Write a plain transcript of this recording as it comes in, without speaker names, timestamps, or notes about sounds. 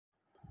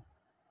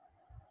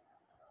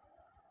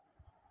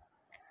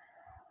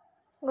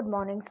good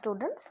morning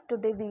students.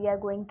 Today we are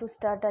going to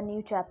start a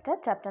new chapter,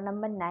 chapter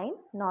number 9,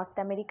 North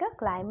America,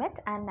 Climate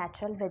and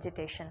Natural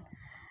Vegetation.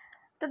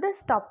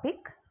 Today's topic,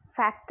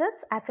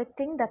 factors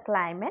affecting the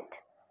climate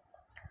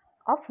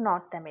of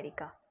North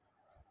America.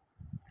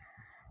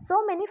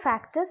 So many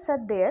factors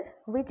are there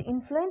which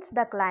influence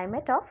the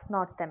climate of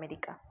North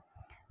America.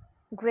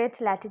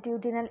 Great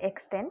latitudinal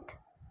extent,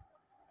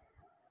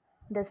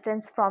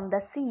 distance from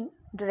the sea,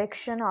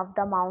 direction of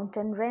the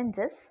mountain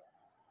ranges,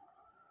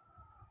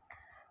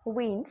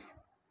 winds,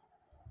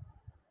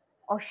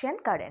 ocean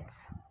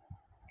currents.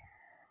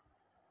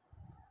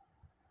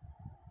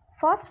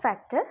 First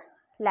factor,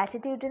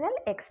 latitudinal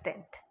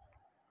extent.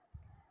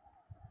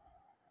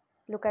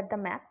 Look at the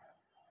map.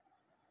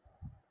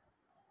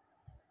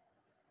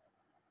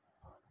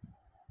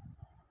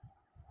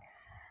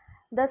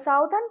 The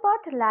southern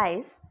part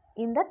lies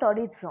in the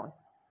torrid zone,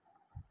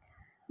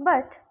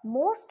 but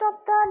most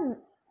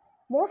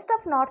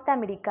of North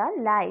America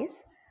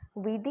lies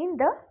within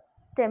the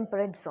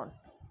temperate zone,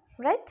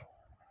 right?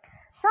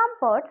 Some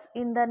parts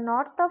in the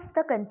north of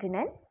the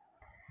continent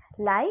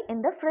lie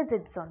in the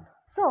frigid zone.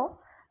 So,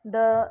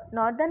 the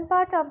northern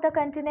part of the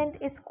continent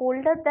is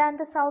colder than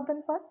the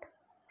southern part,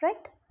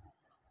 right?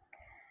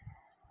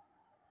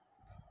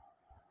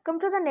 Come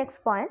to the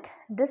next point,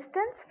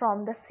 distance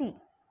from the sea.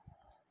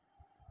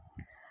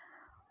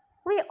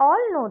 We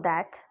all know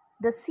that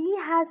the sea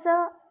has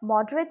a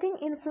moderating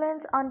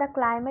influence on the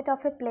climate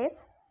of a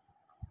place.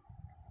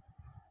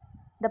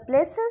 The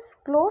places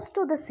close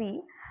to the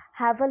sea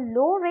have a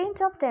low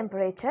range of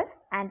temperature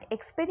and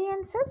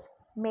experiences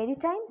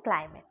maritime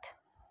climate.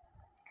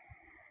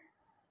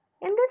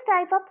 In this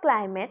type of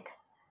climate,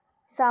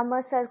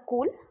 summers are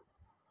cool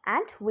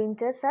and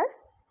winters are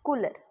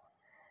cooler,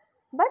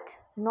 but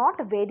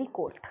not very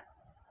cold.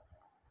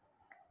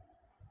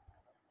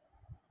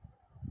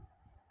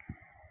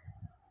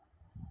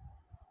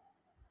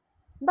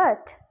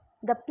 But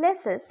the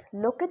places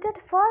located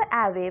far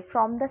away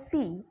from the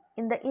sea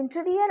in the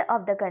interior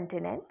of the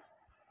continents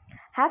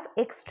have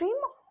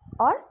extreme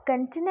or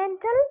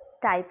continental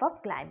type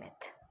of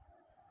climate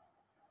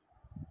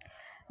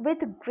with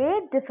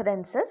great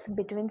differences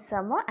between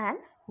summer and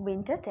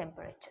winter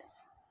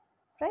temperatures,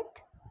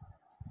 right?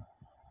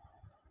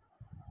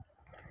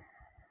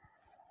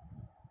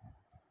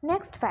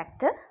 Next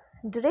factor,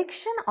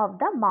 direction of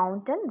the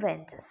mountain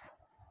ranges.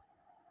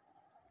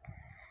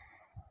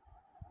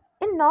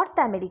 In North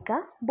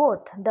America,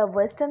 both the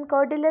Western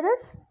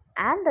Cordilleras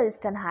and the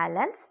Eastern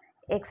Highlands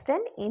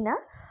extend in a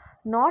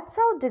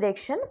north-south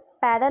direction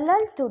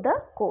parallel to the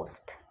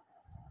coast,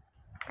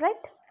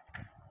 right?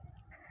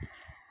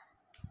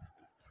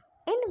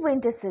 In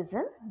winter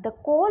season, the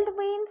cold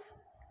winds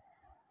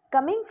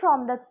coming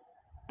from the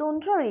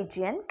tundra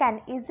region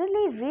can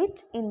easily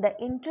reach in the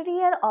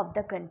interior of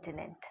the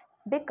continent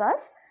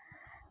because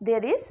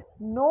there is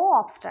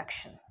no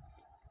obstruction.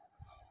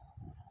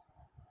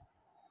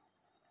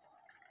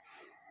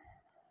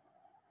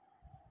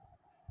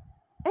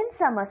 In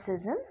summer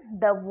season,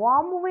 the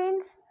warm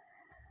winds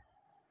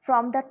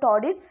from the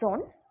torrid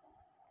zone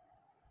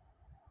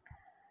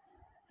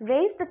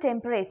raise the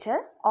temperature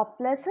of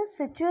places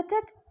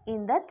situated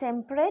in the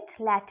temperate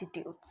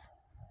latitudes.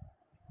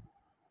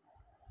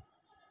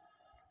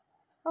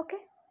 Okay.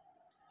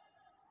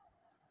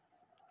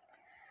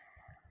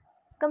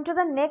 Come to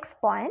the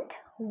next point,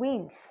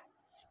 winds.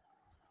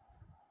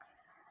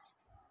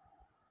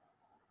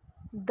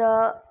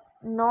 The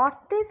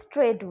northeast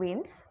trade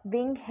winds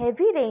bring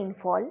heavy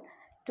rainfall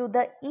to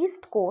the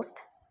east coast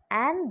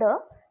and the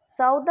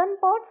southern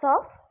parts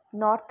of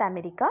North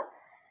America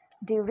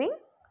during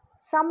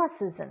summer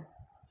season.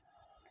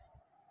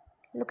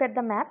 Look at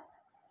the map.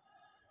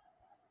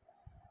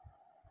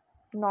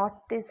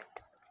 Northeast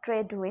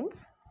trade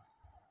winds.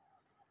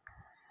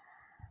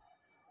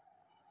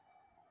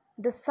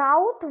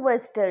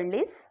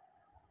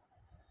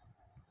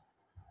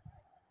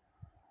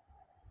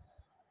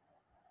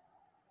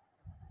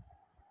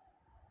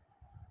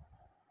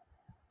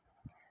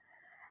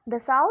 The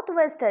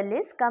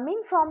southwesterlies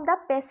coming from the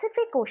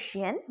Pacific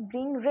Ocean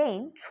bring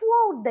rain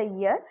throughout the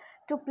year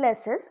to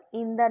places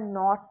in the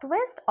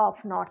northwest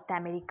of North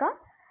America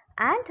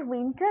and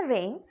winter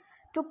rain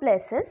to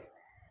places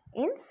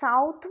in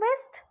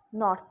southwest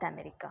North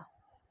America.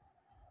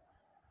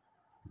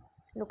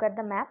 Look at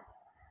the map.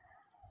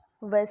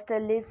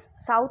 Westerlies,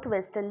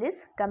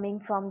 southwesterlies coming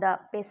from the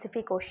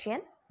Pacific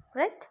Ocean,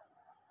 right?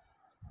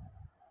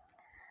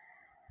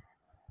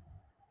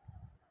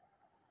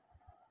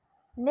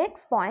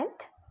 Next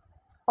point,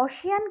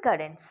 ocean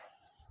currents.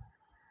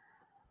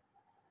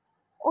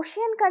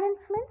 Ocean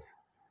currents means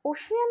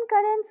ocean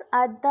currents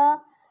are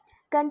the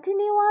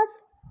continuous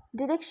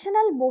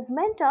directional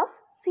movement of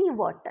sea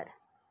water.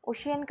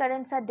 Ocean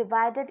currents are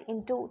divided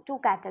into two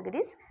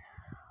categories,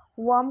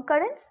 warm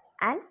currents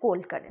and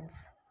cold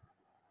currents.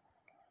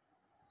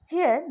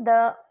 Here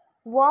the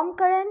warm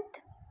current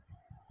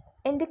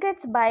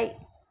indicates by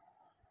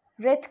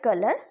red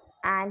color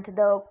and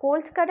the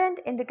cold current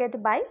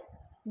indicated by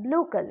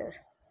blue color.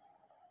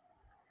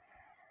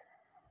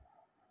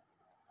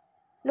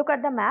 Look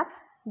at the map.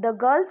 the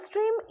Gulf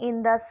Stream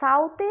in the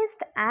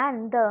southeast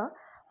and the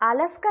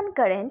Alaskan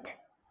Current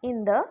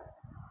in the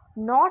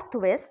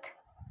northwest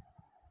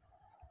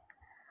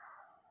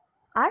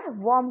are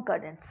warm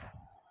currents,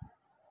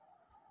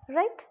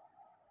 right?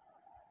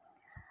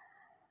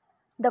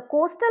 The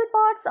coastal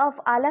parts of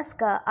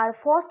Alaska are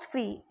frost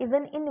free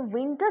even in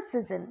winter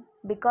season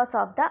because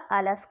of the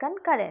Alaskan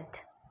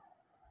Current.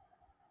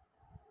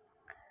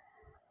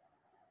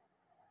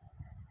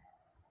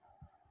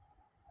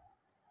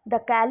 The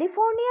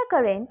California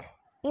Current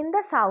in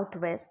the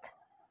southwest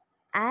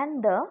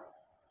and the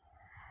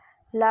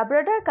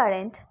Labrador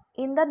Current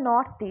in the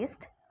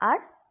northeast are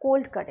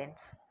cold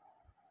currents.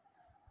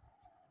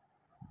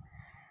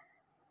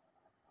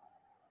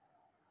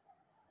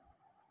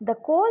 The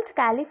cold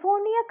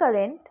California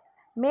Current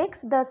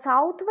makes the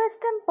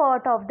southwestern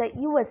part of the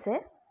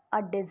USA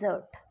a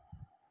desert.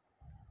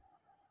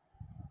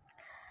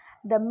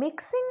 The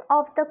mixing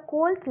of the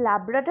cold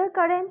Labrador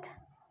Current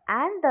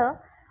and the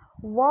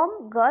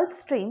warm Gulf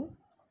Stream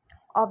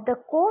of the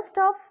coast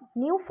of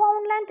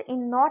Newfoundland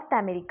in North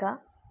America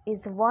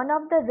is one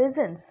of the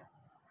reasons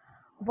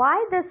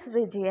why this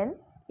region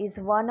is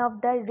one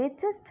of the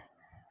richest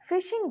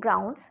fishing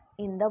grounds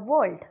in the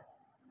world.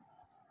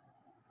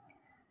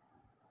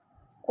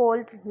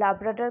 Cold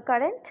Labrador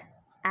Current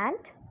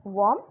and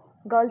warm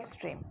Gulf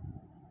Stream.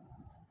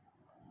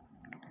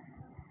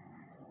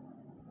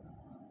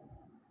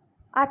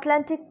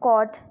 Atlantic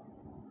cod,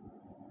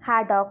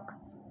 haddock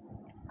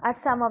are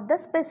some of the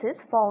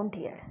species found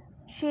here.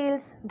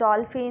 Seals,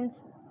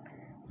 dolphins,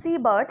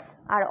 seabirds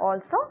are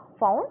also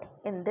found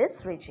in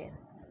this region.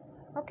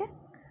 Okay.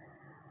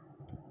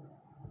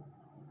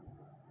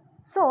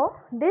 So,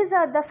 these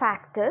are the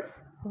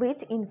factors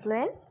which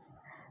influence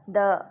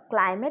the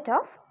climate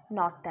of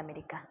North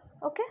America.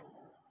 Okay.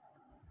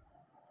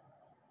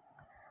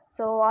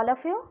 So, all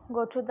of you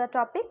go through the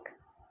topic.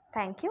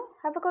 Thank you.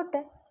 Have a good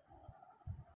day.